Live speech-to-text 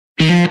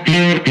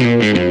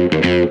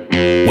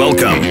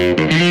Welcome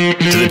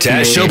to the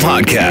Taz Show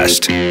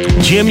podcast.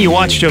 Jim, you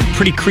watched a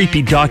pretty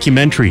creepy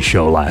documentary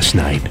show last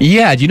night.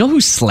 Yeah, do you know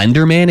who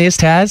Slender Man is,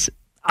 Taz?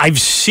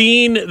 I've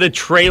seen the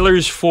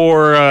trailers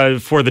for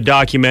the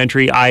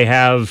documentary. I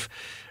have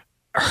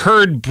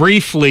heard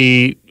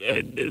briefly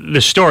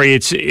the story.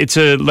 It's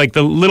like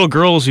the little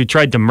girls who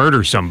tried to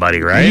murder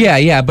somebody, right?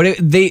 Yeah, but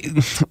they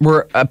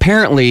were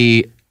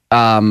apparently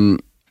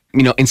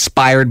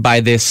inspired by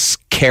this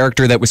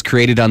character that was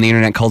created on the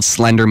internet called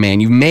Slender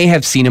Man. You may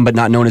have seen him but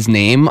not known his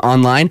name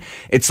online.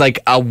 It's like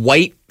a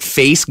white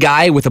face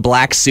guy with a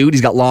black suit.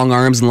 He's got long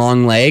arms and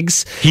long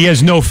legs. He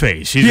has no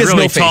face. He's really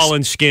no face. tall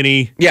and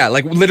skinny. Yeah,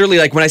 like literally,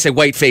 like when I say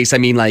white face, I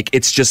mean like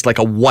it's just like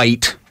a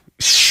white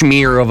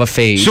smear of a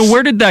face. So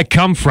where did that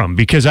come from?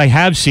 Because I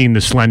have seen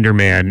the Slender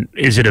Man.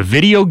 Is it a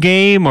video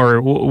game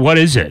or what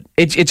is it?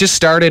 It just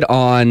started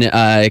on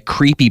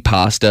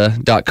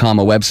creepypasta.com,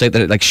 a website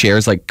that like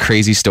shares like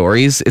crazy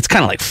stories. It's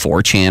kind of like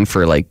 4chan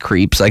for like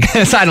creeps, I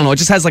guess. I don't know. It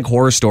just has like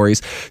horror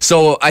stories.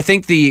 So I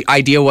think the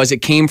idea was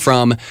it came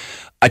from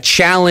a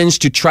challenge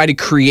to try to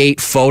create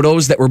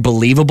photos that were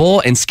believable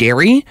and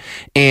scary,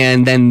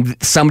 and then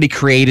somebody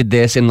created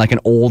this in like an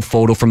old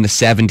photo from the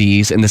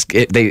 70s, and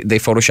they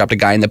photoshopped a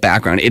guy in the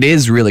background. It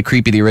is really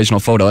creepy, the original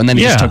photo, and then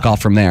it just took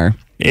off from there.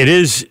 It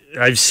is.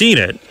 I've seen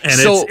it, and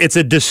it's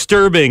a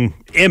disturbing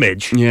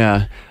image.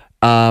 Yeah,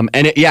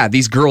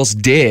 these girls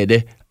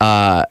did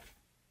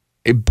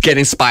get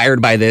inspired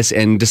by this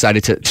and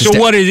decided to so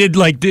what is it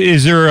like?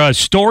 Is there a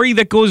story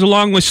that goes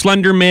along with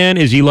Slender Man?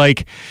 Is it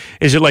like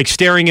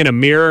staring in a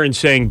mirror and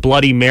saying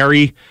Bloody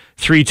Mary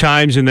 3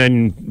 times and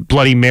then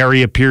Bloody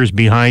Mary appears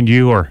behind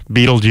you, or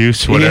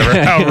Beetlejuice,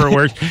 whatever, however it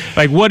works?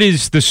 Like, what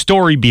is the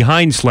story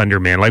behind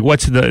Slender Man? Like,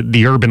 what's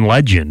the urban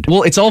legend?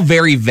 Well, it's all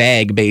very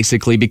vague,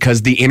 basically,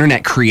 because the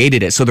internet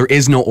created it, so there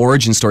is no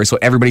origin story, so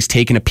everybody's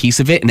taken a piece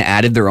of it and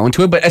added their own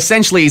to it. But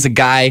essentially, he's a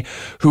guy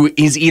who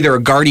is either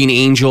a guardian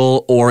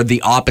angel or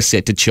the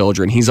opposite to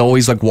children. He's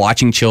always like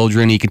watching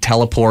children. He can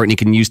teleport and he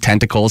can use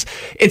tentacles.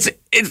 It's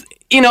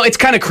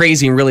kind of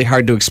crazy and really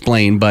hard to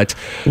explain, but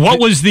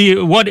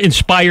what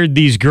inspired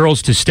these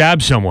girls to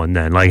stab someone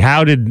then? Like,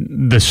 how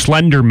did the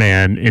Slender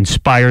Man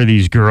inspire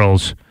these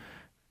girls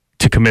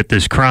to commit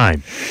this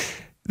crime?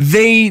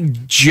 They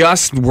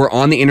just were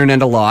on the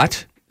internet a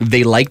lot.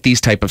 They liked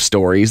these type of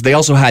stories. They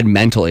also had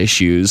mental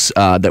issues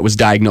that was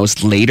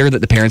diagnosed later that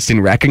the parents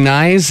didn't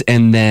recognize.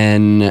 And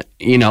then,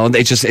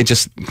 it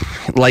just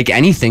like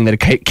anything that a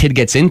kid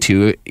gets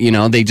into,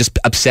 they just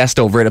obsessed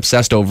over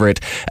it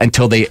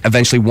until they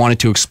eventually wanted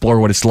to explore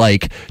what it's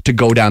like to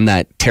go down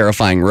that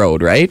terrifying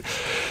road, right?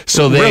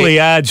 So it really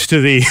adds to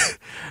the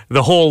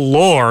whole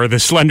lore, the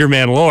Slender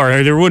Man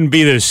lore. There wouldn't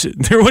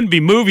be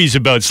movies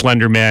about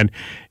Slender Man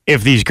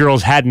if these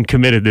girls hadn't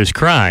committed this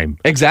crime.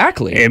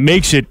 Exactly. It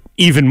makes it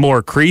even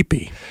more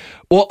creepy.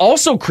 Well,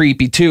 also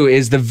creepy, too,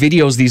 is the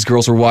videos these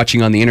girls were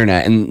watching on the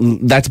internet,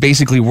 and that's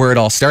basically where it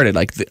all started,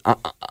 like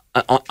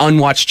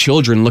unwatched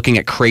children looking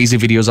at crazy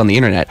videos on the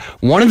internet.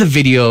 One of the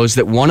videos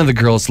that one of the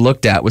girls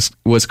looked at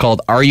was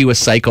called "Are You a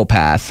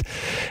Psychopath?"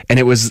 And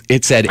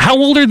it said... How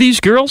old are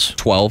these girls?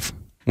 12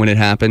 when it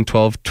happened,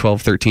 12,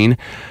 13.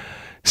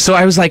 So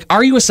I was like,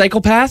 are you a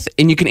psychopath?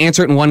 And you can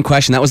answer it in one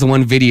question. That was the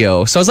one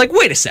video. So I was like,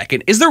 wait a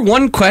second. Is there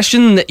one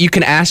question that you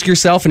can ask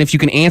yourself, and if you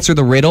can answer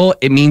the riddle,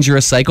 it means you're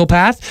a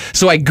psychopath?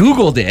 So I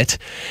Googled it,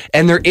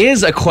 and there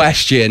is a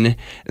question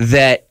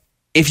that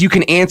if you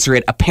can answer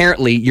it,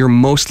 apparently you're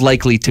most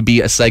likely to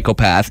be a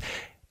psychopath.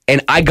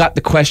 And I got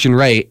the question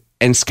right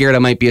and scared I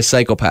might be a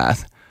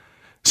psychopath.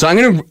 So I'm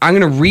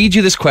gonna read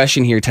you this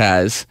question here,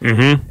 Taz.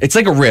 Mm-hmm. It's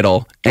like a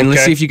riddle, and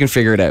let's see if you can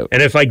figure it out.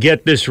 And if I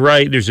get this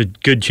right, there's a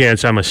good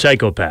chance I'm a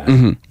psychopath.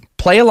 Mm-hmm.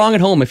 Play along at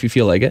home if you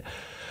feel like it.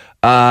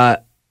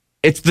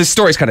 The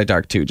story's kind of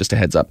dark too, just a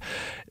heads up.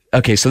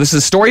 Okay, so this is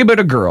a story about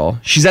a girl.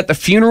 She's at the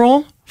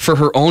funeral for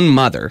her own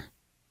mother.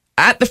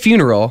 At the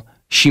funeral,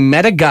 she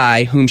met a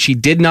guy whom she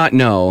did not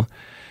know.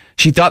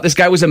 She thought this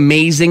guy was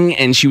amazing,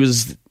 and he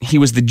was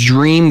the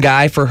dream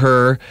guy for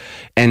her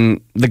and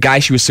the guy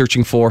she was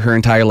searching for her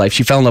entire life.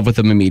 She fell in love with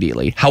him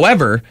immediately.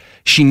 However,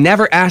 she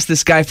never asked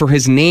this guy for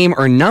his name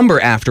or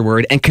number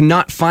afterward and could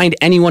not find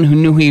anyone who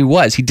knew who he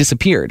was. He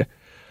disappeared.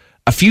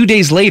 A few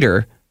days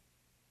later,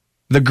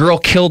 the girl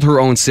killed her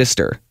own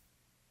sister.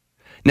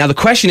 Now, the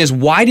question is,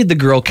 why did the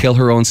girl kill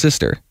her own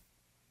sister?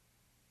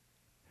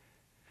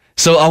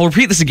 So I'll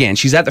repeat this again.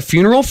 She's at the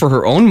funeral for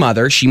her own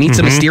mother. She meets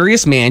a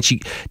mysterious man.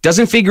 She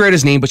doesn't figure out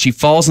his name, but she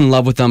falls in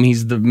love with him.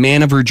 He's the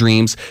man of her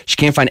dreams. She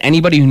can't find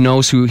anybody who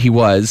knows who he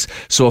was.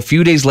 So a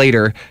few days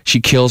later,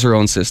 she kills her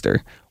own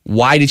sister.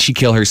 Why did she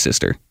kill her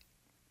sister?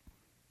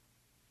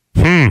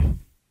 I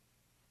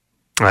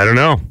don't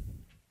know.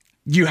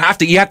 You have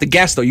to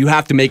guess, though. You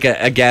have to make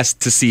a guess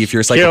to see if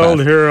you're a psychopath.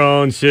 Killed her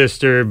own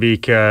sister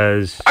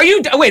because... Are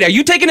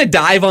you taking a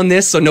dive on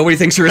this so nobody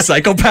thinks you're a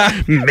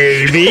psychopath?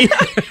 Maybe.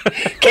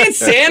 Can't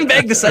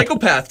sandbag the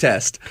psychopath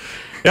test.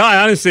 No,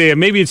 honestly,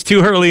 maybe it's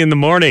too early in the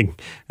morning.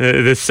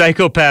 The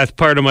psychopath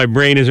part of my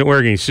brain isn't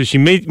working. So she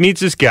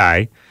meets this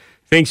guy,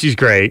 thinks he's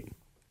great,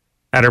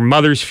 at her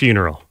mother's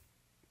funeral.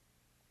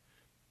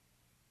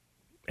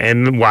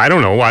 And well, I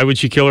don't know. Why would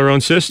she kill her own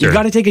sister? You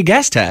got to take a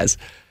guess, Taz.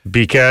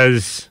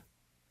 Because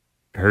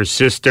her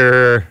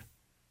sister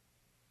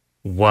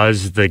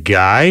was the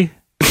guy?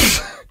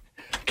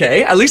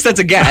 Okay, at least that's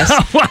a guess.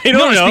 I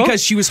don't know. It's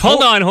because she was...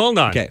 Hold on.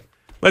 Okay.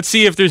 Let's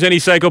see if there's any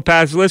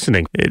psychopaths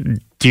listening.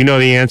 Do you know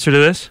the answer to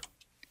this?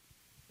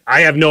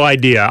 I have no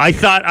idea. I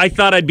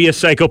thought I'd be a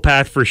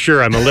psychopath for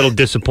sure. I'm a little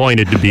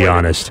disappointed, to be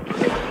honest.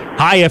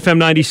 Hi, FM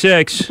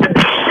 96.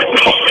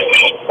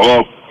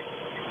 Hello.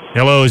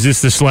 Hello, is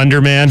this the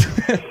Slender Man?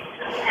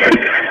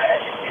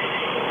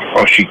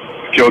 Oh, she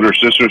killed her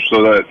sister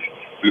so that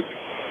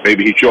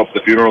maybe he'd show up at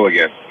the funeral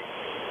again.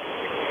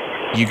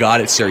 You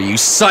got it, sir. You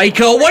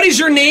psycho. What is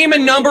your name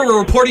and number? We're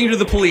reporting you to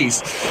the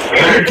police. No,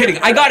 I'm kidding.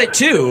 I got it,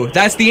 too.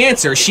 That's the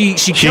answer. She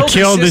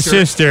killed the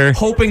sister,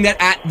 hoping that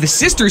at the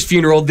sister's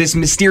funeral, this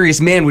mysterious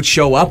man would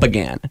show up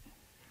again.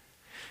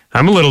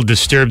 I'm a little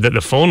disturbed that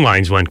the phone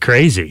lines went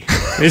crazy.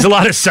 There's a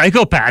lot of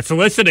psychopaths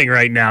listening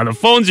right now. The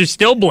phones are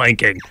still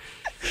blinking.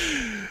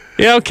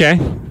 Yeah, okay.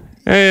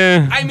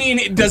 I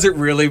mean, does it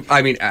really?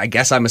 I mean, I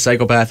guess I'm a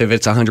psychopath if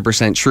it's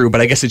 100% true,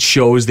 but I guess it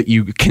shows that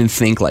you can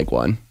think like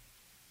one.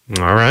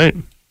 All right.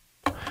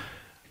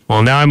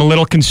 Well, now I'm a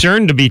little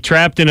concerned to be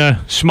trapped in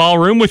a small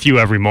room with you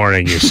every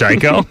morning, you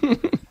psycho.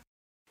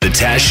 The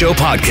Taz Show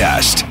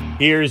Podcast.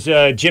 Here's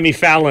Jimmy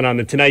Fallon on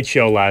The Tonight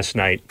Show last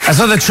night. I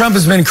saw that Trump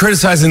has been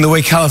criticizing the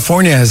way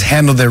California has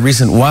handled their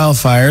recent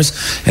wildfires,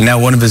 and now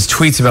one of his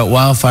tweets about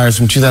wildfires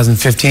from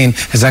 2015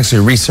 has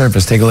actually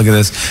resurfaced. Take a look at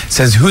this. It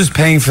says, "Who's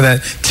paying for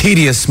that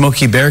tedious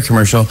Smokey Bear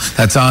commercial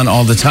that's on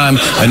all the time?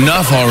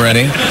 Enough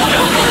already."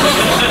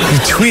 He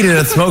tweeted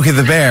at Smokey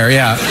the Bear,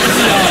 yeah.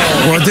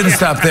 Well, it didn't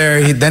stop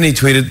there. Then he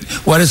tweeted,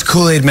 "Why does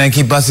Kool-Aid Man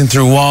keep busting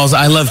through walls?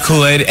 I love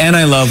Kool-Aid and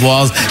I love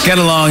walls. Get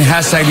along,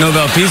 hashtag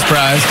Nobel Peace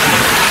Prize."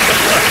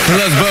 He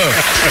loves both.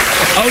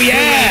 Oh,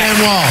 yeah. And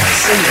walls.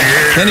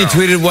 Then he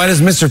tweeted, "Why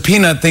does Mr.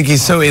 Peanut think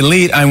he's so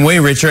elite? I'm way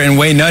richer and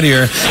way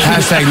nuttier.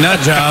 Hashtag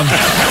nut job."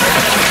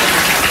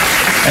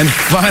 And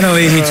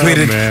finally, he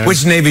tweeted,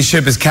 "Which Navy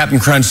ship is Captain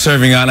Crunch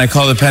serving on? I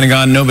called the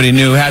Pentagon. Nobody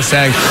knew.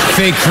 Hashtag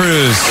fake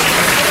cruise."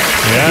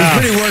 Yeah. He's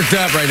pretty worked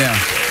up right now.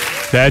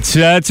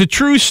 That's a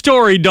true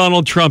story.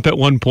 Donald Trump at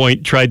one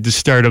point tried to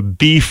start a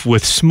beef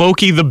with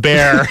Smokey the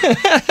Bear.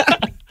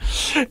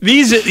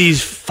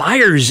 These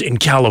fires in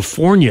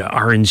California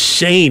are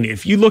insane.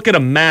 If you look at a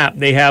map,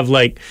 they have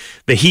like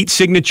the heat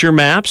signature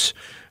maps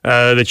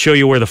that show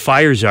you where the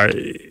fires are.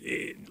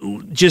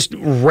 Just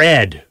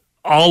red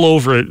all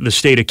over the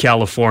state of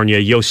California.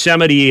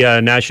 Yosemite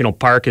National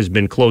Park has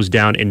been closed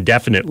down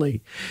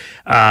indefinitely.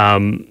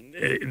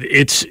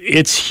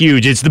 It's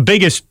huge. It's the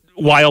biggest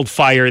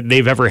wildfire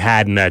they've ever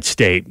had in that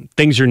state.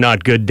 Things are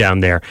not good down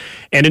there.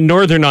 And in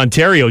Northern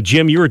Ontario,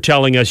 Jim, you were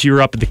telling us you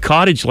were up at the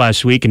cottage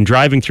last week and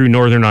driving through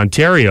Northern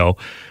Ontario.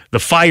 The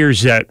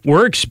fires that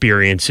we're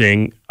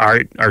experiencing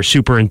are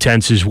super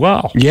intense as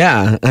well.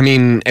 Yeah. I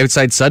mean,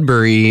 outside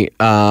Sudbury,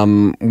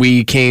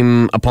 we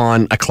came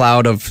upon a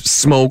cloud of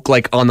smoke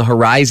like on the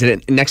horizon.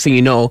 And next thing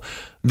you know,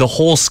 the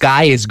whole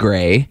sky is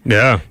gray.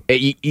 Yeah.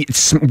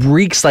 It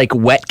reeks like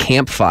wet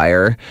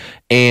campfire,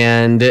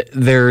 and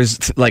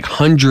there's like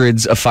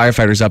hundreds of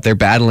firefighters up there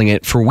battling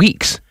it for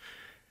weeks.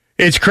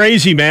 It's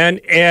crazy, man,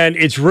 and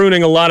it's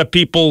ruining a lot of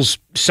people's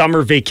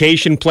summer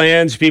vacation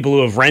plans, people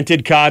who have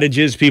rented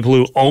cottages, people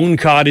who own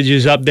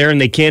cottages up there,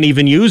 and they can't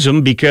even use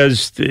them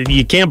because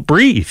you can't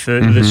breathe.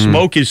 The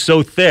smoke is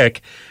so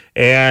thick.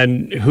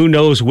 And who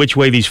knows which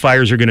way these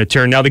fires are going to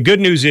turn. Now, the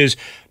good news is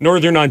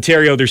Northern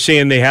Ontario, they're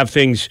saying they have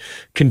things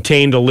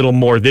contained a little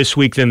more this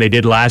week than they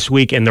did last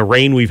week. And the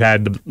rain we've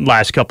had the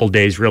last couple of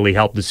days really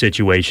helped the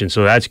situation.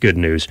 So that's good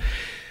news.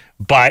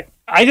 But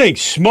I think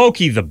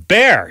Smokey the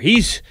Bear,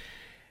 he's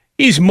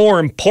more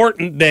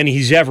important than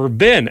he's ever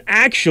been.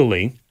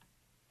 Actually,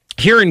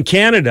 here in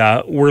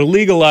Canada, we're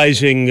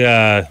legalizing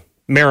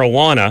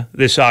marijuana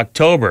this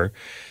October.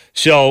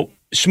 So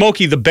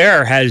Smokey the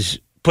Bear has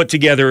put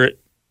together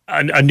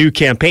a new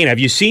campaign. Have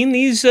you seen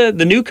these the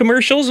new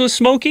commercials with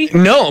Smokey?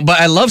 No, but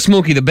I love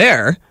Smokey the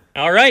Bear.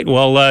 All right,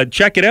 well,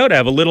 check it out. I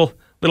have a little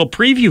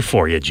preview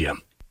for you,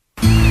 Jim.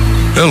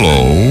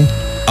 Hello,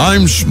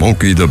 I'm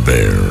Smokey the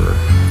Bear.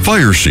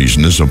 Fire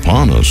season is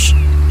upon us,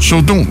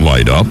 so don't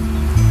light up.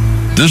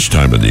 This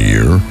time of the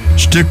year,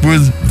 stick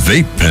with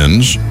vape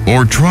pens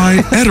or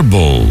try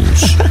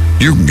edibles.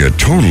 You can get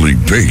totally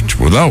baked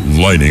without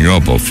lighting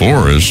up a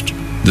forest.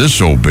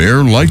 This old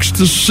bear likes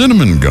the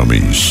cinnamon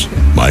gummies.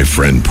 My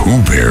friend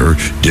Pooh Bear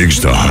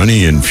digs the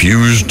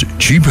honey-infused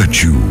Chiba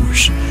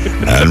Chews.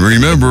 And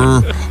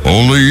remember,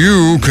 only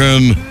you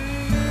can...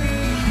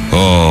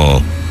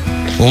 Oh,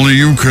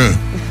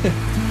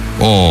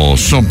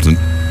 something.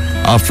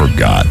 I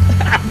forgot.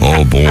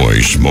 Oh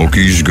boy,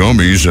 Smokey's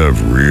gummies have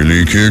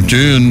really kicked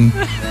in.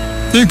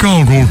 Think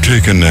I'll go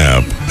take a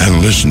nap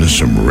and listen to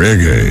some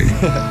reggae.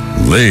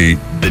 Late.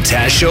 The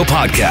Taz Show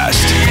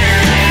Podcast.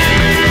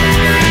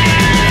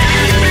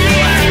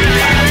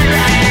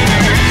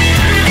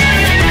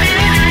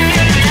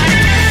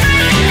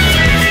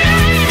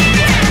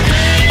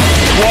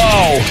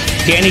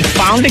 Danny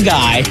found a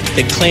guy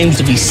that claims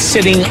to be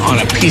sitting on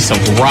a piece of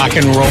rock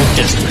and roll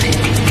history.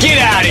 Get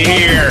out of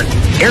here!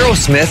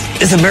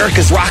 Aerosmith is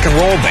America's rock and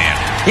roll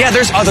band. Yeah,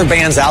 there's other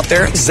bands out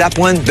there,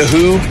 Zeppelin, The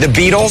Who, The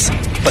Beatles,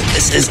 but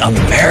this is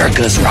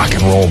America's rock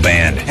and roll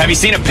band. Have you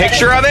seen a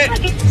picture of it?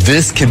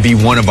 This could be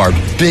one of our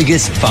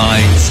biggest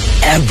finds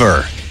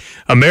ever.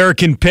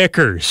 American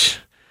Pickers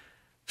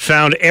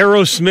found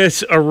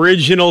Aerosmith's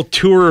original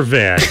tour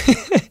van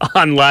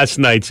on last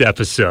night's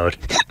episode.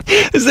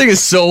 This thing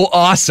is so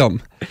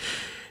awesome.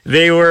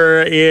 They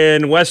were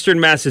in Western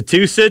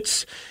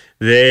Massachusetts.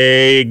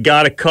 They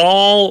got a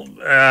call,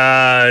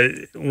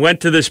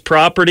 went to this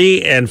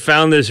property and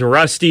found this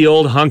rusty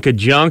old hunk of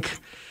junk.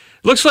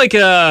 Looks like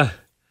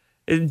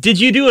did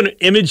you do an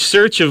image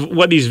search of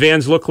what these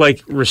vans look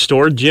like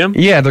restored, Jim?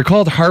 Yeah, they're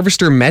called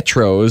Harvester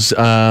Metros.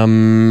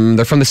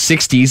 They're from the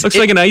 60s. Looks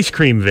like an ice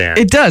cream van.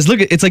 It does.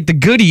 Look, it's like the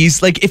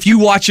goodies. Like if you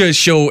watch a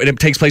show and it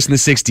takes place in the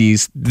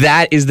 60s,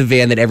 that is the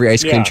van that every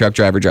ice cream truck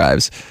driver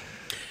drives.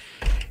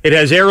 It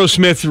has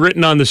Aerosmith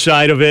written on the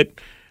side of it.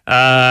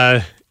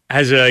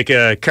 Has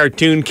a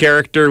cartoon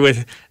character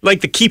with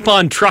like the Keep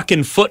On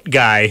Truckin' Foot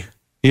guy.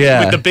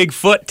 Yeah. With the big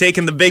foot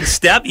taking the big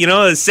step. You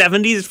know, the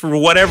 70s, for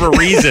whatever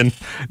reason,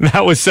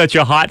 that was such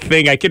a hot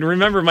thing. I can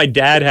remember my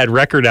dad had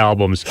record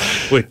albums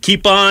with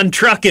Keep On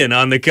Truckin'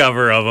 on the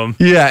cover of them.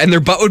 Yeah, and their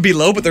butt would be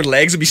low, but their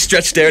legs would be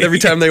stretched out every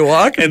time they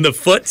walk. And the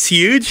foot's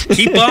huge.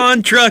 Keep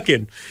on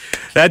truckin'.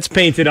 That's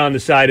painted on the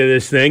side of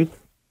this thing.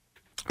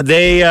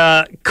 They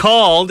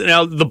called.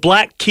 Now, the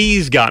Black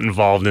Keys got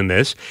involved in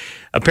this.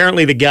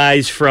 Apparently, the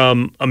guys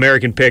from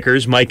American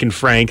Pickers, Mike and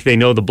Frank, they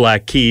know the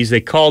Black Keys.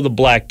 They called the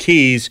Black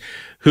Keys,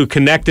 who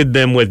connected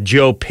them with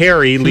Joe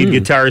Perry, lead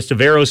guitarist of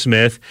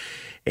Aerosmith.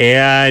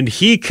 And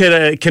he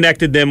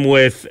connected them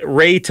with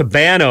Ray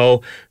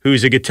Tabano,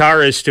 who's a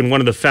guitarist and one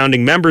of the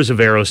founding members of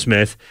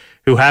Aerosmith,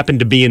 who happened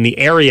to be in the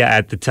area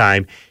at the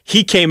time.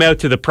 He came out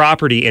to the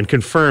property and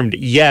confirmed,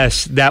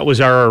 yes, that was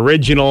our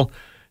original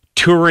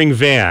touring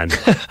van,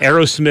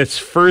 Aerosmith's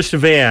first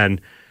van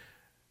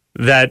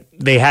that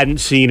they hadn't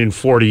seen in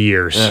 40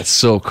 years. That's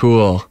so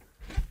cool.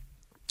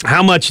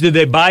 How much did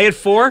they buy it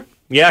for?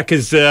 Yeah,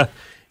 because,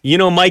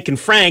 Mike and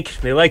Frank,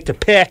 they like to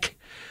pick.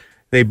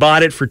 They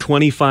bought it for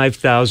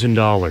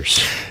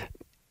 $25,000.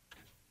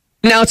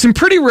 Now, it's in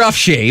pretty rough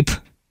shape.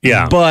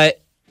 Yeah.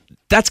 But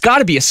that's got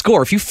to be a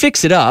score. If you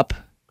fix it up,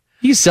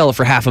 you can sell it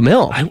for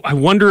 $500,000. I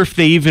wonder if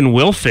they even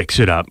will fix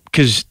it up,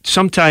 because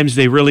sometimes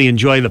they really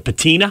enjoy the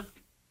patina.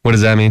 What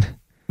does that mean?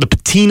 The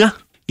patina?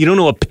 You don't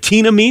know what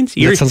patina means?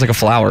 That sounds like a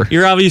flower.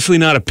 You're obviously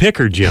not a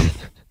picker, Jim.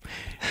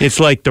 It's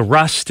like the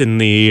rust and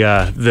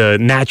the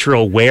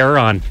natural wear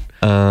on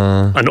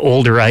an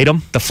older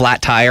item. The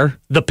flat tire?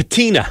 The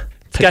patina.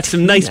 It's got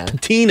some nice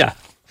patina.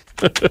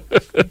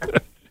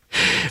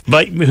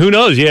 But who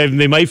knows? Yeah,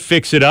 they might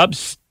fix it up,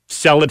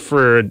 sell it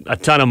for a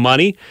ton of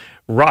money.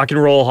 Rock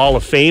and Roll Hall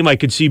of Fame, I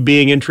could see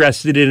being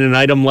interested in an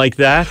item like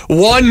that.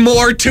 One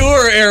more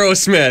tour,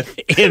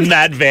 Aerosmith. In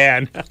that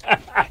van.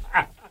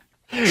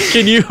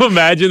 Can you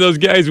imagine? Those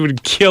guys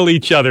would kill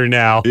each other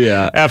now.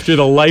 Yeah. After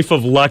the life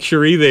of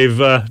luxury they've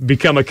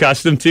become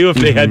accustomed to, if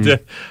they had to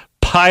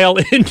pile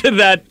into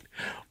that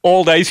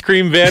old ice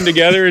cream van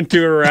together and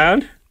tour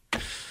around.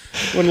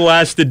 Wouldn't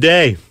last a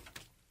day.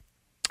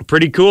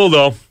 Pretty cool,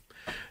 though.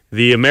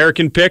 The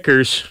American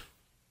Pickers,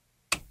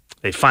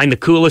 they find the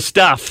coolest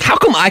stuff. How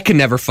come I can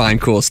never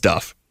find cool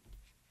stuff?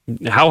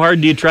 How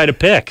hard do you try to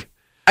pick?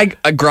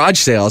 Garage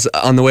sales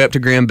on the way up to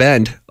Grand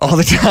Bend all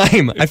the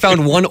time. I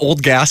found one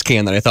old gas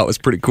can that I thought was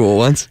pretty cool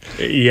once.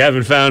 You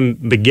haven't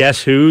found the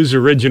Guess Who's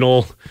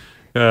original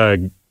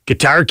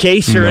guitar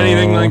case or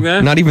anything like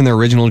that? Not even the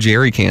original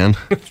Jerry can.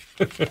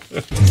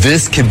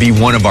 This could be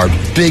one of our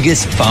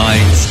biggest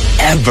finds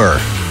ever.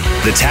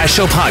 The Taz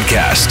Show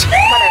Podcast.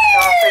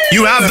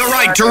 You have the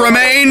right to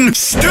remain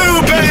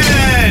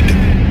stupid!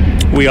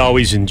 We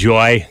always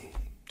enjoy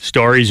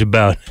stories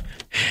about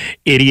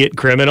idiot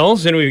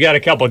criminals, and we've got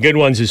a couple of good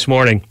ones this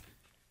morning.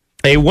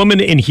 A woman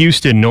in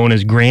Houston known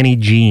as Granny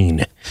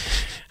Jean.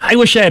 I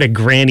wish I had a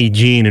Granny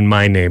Jean in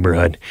my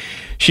neighborhood.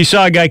 She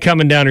saw a guy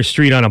coming down her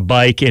street on a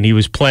bike, and he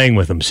was playing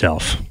with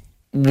himself.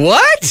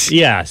 What?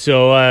 Yeah,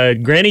 so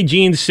Granny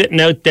Jean's sitting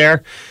out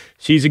there.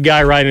 She's a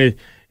guy riding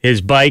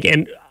his bike,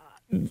 and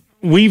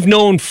we've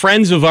known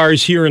friends of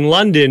ours here in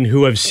London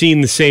who have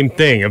seen the same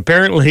thing.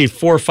 Apparently,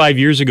 4 or 5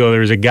 years ago, there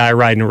was a guy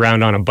riding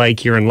around on a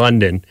bike here in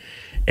London,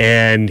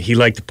 and he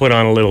liked to put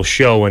on a little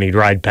show when he'd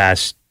ride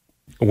past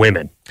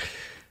women.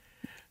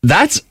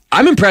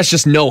 I'm impressed,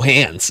 just no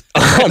hands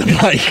on a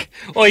bike.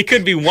 Well, he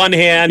could be one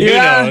hand, who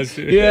knows?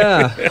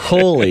 Yeah,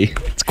 holy.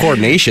 It's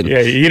coordination.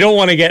 Yeah, you don't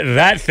want to get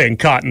that thing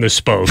caught in the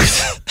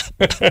spokes.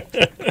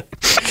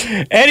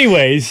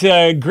 Anyways,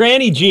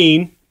 Granny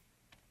Jean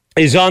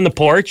is on the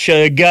porch.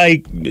 A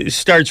guy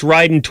starts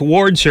riding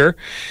towards her.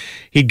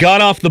 He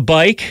got off the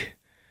bike,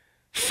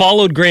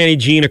 followed Granny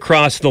Jean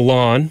across the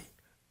lawn,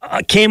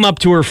 came up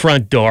to her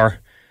front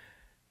door,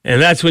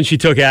 and that's when she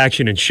took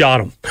action and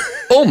shot him.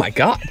 Oh, my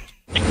God.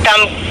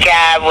 Some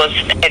guy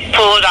had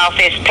pulled off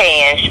his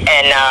pants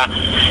and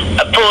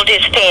pulled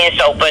his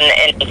pants open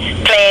and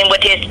playing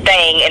with his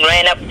thing and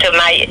ran up to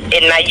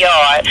in my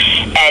yard,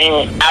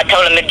 and I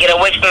told him to get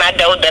away from my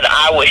door, that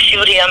I would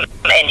shoot him,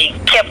 and he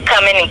kept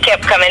coming and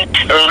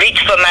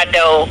reached for my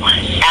door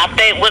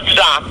after it was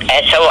locked,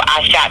 and so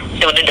I shot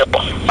through the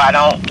door. I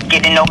don't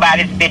get in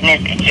nobody's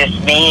business. It's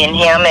just me and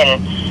him,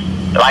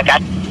 and like I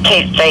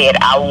said,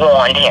 I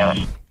warned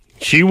him.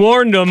 She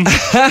warned him.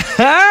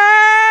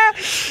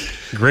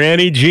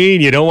 Granny Jean,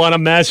 you don't want to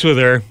mess with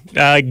her.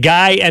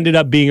 Guy ended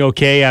up being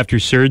okay after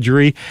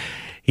surgery.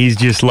 He's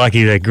just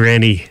lucky that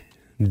Granny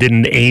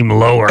didn't aim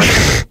lower.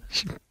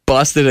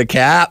 Busted a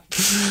cap.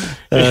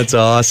 That's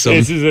awesome.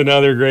 This is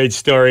another great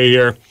story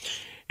here.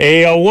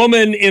 A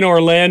woman in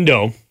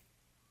Orlando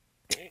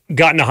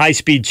got in a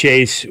high-speed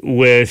chase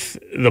with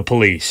the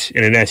police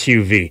in an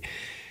SUV.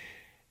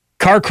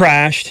 Car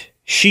crashed.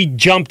 She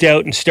jumped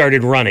out and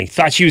started running.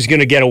 Thought she was going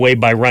to get away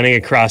by running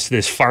across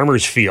this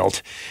farmer's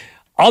field.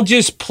 I'll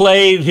just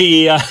play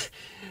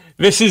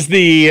this is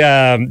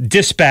the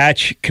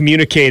dispatch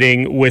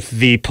communicating with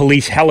the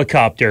police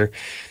helicopter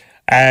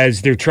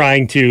as they're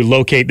trying to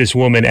locate this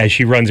woman as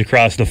she runs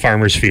across the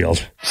farmer's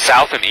field.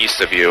 South and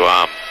east of you,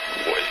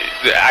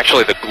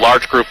 actually the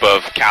large group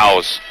of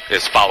cows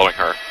is following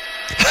her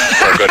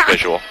for a good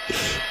visual.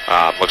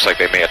 Looks like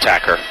they may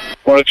attack her.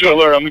 102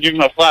 alert, I'm going to give you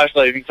my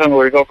flashlight. You can tell me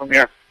where to go from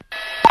here.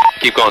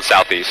 Keep going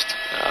southeast.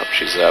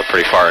 She's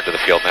pretty far into the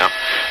field now.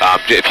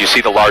 If you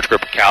see the large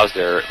group of cows,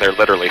 they're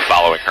literally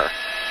following her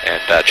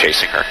and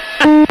chasing her.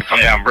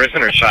 Yeah, I'm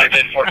bracing her shot.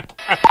 All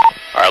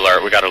right,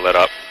 alert, we got her lit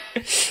up.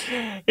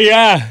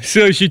 Yeah,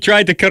 so she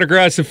tried to cut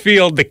across the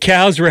field. The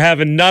cows were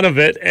having none of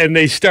it, and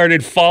they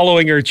started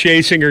following her,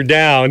 chasing her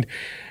down.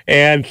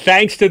 And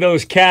thanks to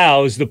those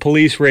cows, the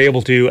police were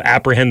able to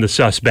apprehend the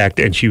suspect,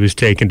 and she was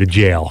taken to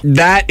jail.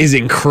 That is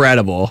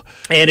incredible.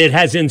 And it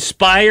has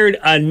inspired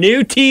a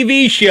new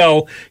TV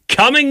show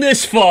coming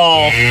this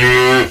fall.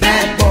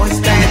 Bad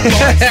boys,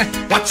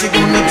 what you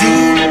gonna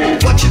do?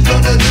 What you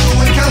gonna do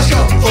when cows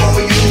come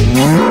for you?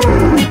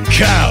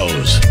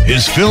 Cows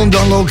is filmed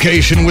on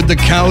location with the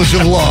cows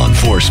of law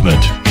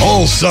enforcement.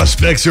 All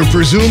suspects are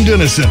presumed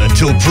innocent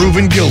until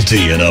proven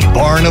guilty in a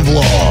barn of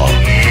law.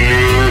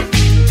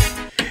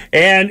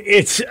 And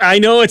I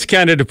know it's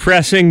kind of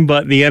depressing,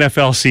 but the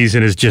NFL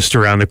season is just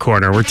around the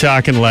corner. We're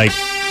talking like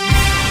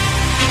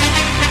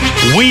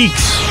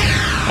weeks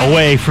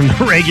away from the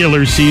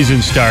regular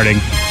season starting.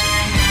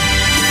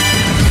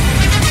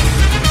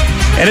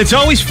 And it's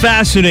always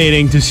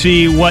fascinating to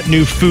see what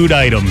new food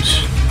items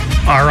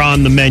are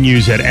on the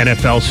menus at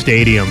NFL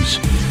stadiums.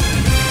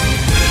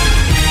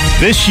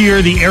 This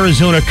year, the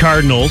Arizona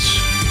Cardinals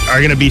are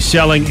going to be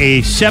selling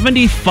a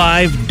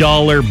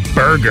 $75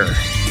 burger.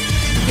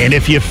 And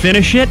if you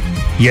finish it,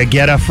 you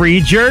get a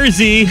free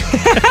jersey.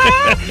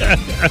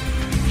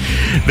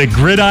 The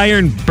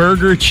Gridiron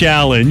Burger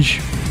Challenge,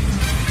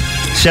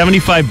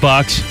 $75,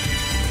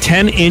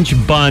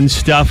 10-inch bun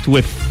stuffed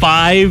with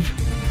 5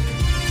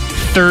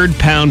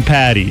 third-pound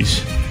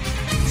patties.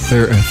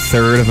 A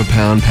third of a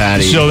pound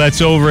patty. So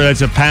that's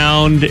a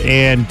pound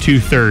and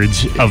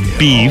 2/3 of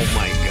beef. Oh,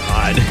 my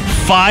God.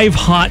 5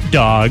 hot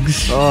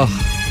dogs. Oh.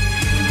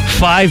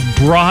 5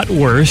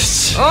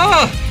 bratwursts.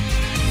 Oh.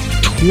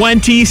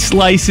 20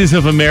 slices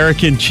of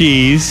American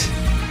cheese,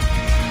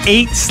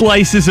 8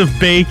 slices of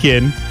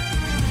bacon,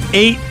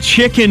 8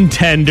 chicken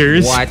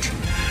tenders,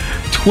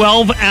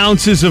 12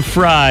 ounces of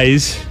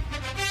fries,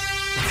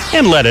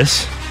 and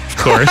lettuce, of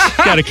course.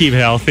 Got to keep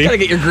healthy. Got to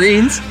get your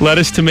greens.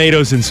 Lettuce,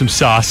 tomatoes, and some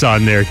sauce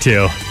on there,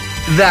 too.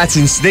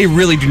 They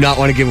really do not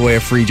want to give away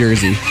a free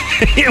jersey.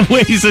 It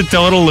weighs a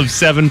total of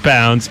 7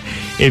 pounds.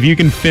 If you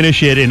can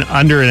finish it in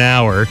under an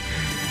hour,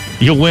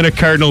 you'll win a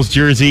Cardinals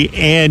jersey,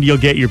 and you'll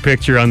get your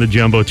picture on the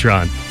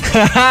Jumbotron.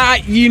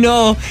 You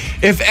know,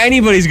 if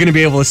anybody's going to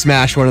be able to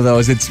smash one of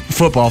those, it's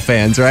football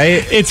fans,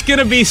 right? It's going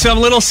to be some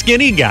little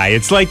skinny guy.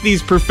 It's like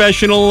these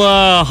professional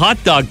hot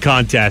dog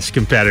contest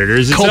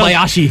competitors.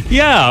 Kobayashi.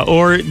 Yeah,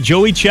 or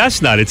Joey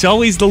Chestnut. It's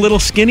always the little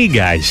skinny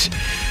guys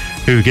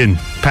who can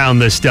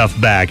pound this stuff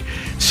back.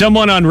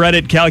 Someone on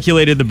Reddit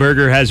calculated the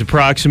burger has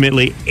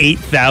approximately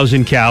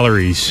 8,000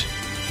 calories.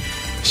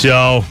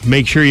 So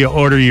make sure you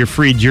order your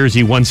free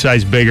jersey one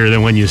size bigger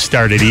than when you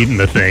started eating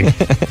the thing.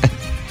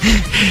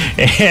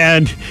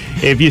 And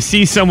if you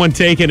see someone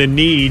taking a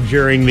knee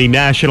during the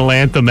national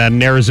anthem at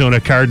an Arizona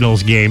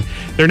Cardinals game,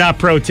 they're not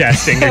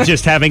protesting. They're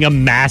just having a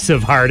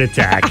massive heart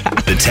attack.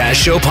 The Taz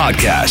Show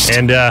Podcast.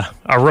 And a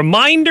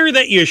reminder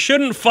that you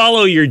shouldn't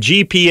follow your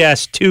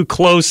GPS too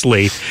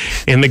closely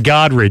in the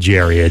Goderich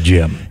area,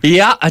 Jim.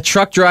 Yeah, a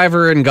truck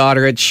driver in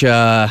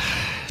Goderich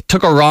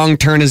took a wrong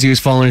turn as he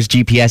was following his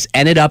GPS,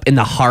 ended up in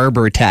the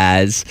harbor,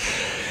 Taz.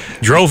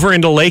 Drove her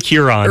into Lake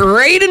Huron.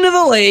 Right into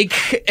the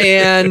lake,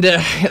 and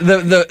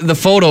the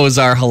photos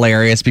are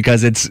hilarious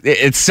because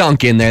it's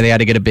sunk in there. They had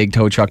to get a big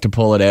tow truck to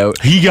pull it out.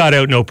 He got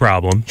out no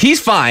problem. He's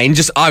fine,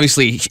 just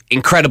obviously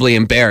incredibly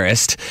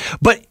embarrassed.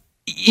 But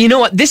you know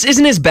what? This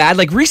isn't as bad.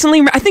 Like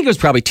recently, I think it was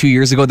probably 2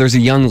 years ago, there's a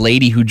young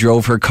lady who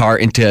drove her car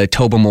into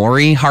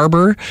Tobermory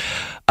Harbor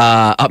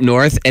up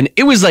north, and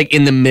it was like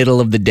in the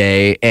middle of the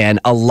day, and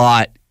a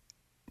lot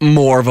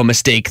more of a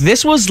mistake.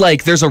 This was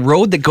like there's a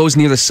road that goes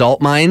near the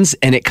salt mines,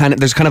 and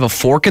there's kind of a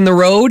fork in the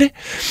road.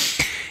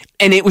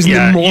 And it was in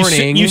the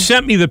morning. You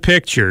sent me the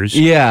pictures.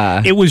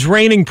 Yeah. It was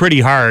raining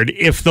pretty hard.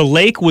 If the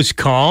lake was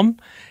calm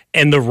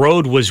and the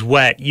road was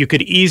wet, you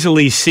could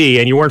easily see,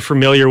 and you weren't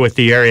familiar with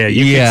the area,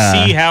 you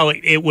could see how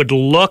it would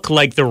look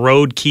like the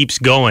road keeps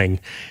going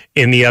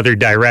in the other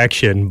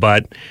direction,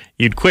 but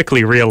you'd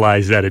quickly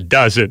realize that it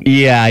doesn't.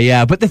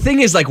 Yeah. But the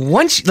thing is, like,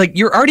 once, like,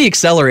 you're already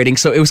accelerating,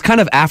 so it was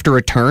kind of after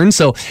a turn,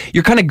 so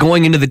you're kind of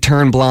going into the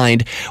turn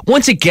blind.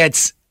 Once it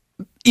gets...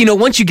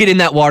 once you get in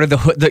that water,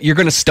 you're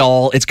going to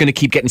stall. It's going to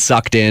keep getting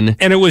sucked in.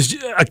 And it was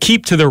a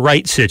keep to the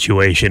right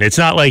situation. It's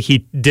not like he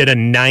did a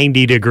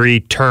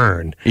 90-degree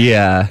turn.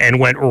 Yeah. And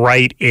went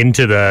right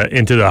into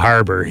the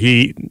harbor.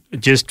 He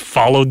just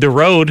followed the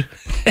road,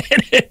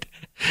 and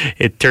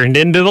it turned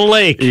into the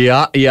lake.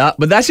 Yeah.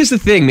 But that's just the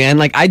thing, man.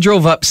 Like, I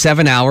drove up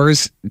 7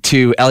 hours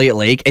to Elliott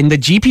Lake, and the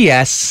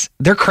GPS,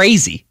 they're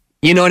crazy.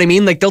 You know what I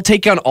mean? Like, they'll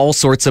take you on all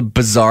sorts of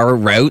bizarre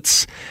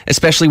routes,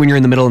 especially when you're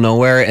in the middle of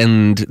nowhere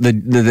and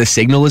the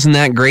signal isn't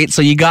that great.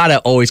 So you gotta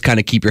always kind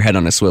of keep your head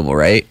on a swivel,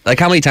 right? Like,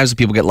 how many times do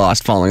people get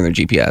lost following their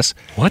GPS?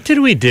 What did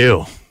we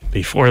do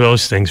before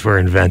those things were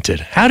invented?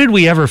 How did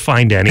we ever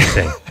find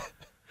anything?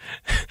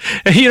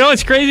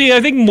 It's crazy. I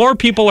think more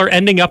people are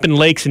ending up in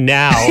lakes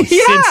now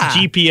since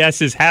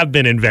GPSs have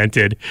been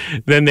invented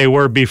than they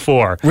were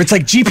before. Where it's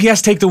like,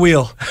 GPS, take the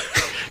wheel.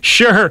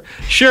 Sure,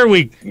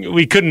 we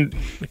couldn't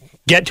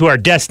get to our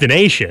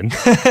destination,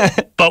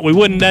 but we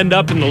wouldn't end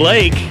up in the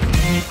lake.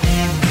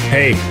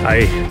 Hey,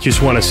 I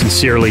just want to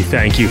sincerely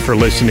thank you for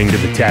listening to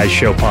the Taz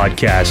Show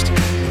podcast.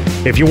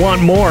 If you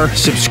want more,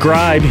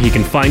 subscribe. You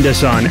can find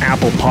us on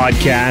Apple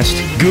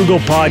Podcast, Google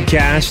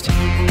Podcast,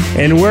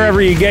 and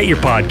wherever you get your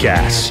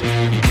podcasts.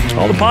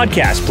 All the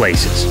podcast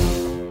places.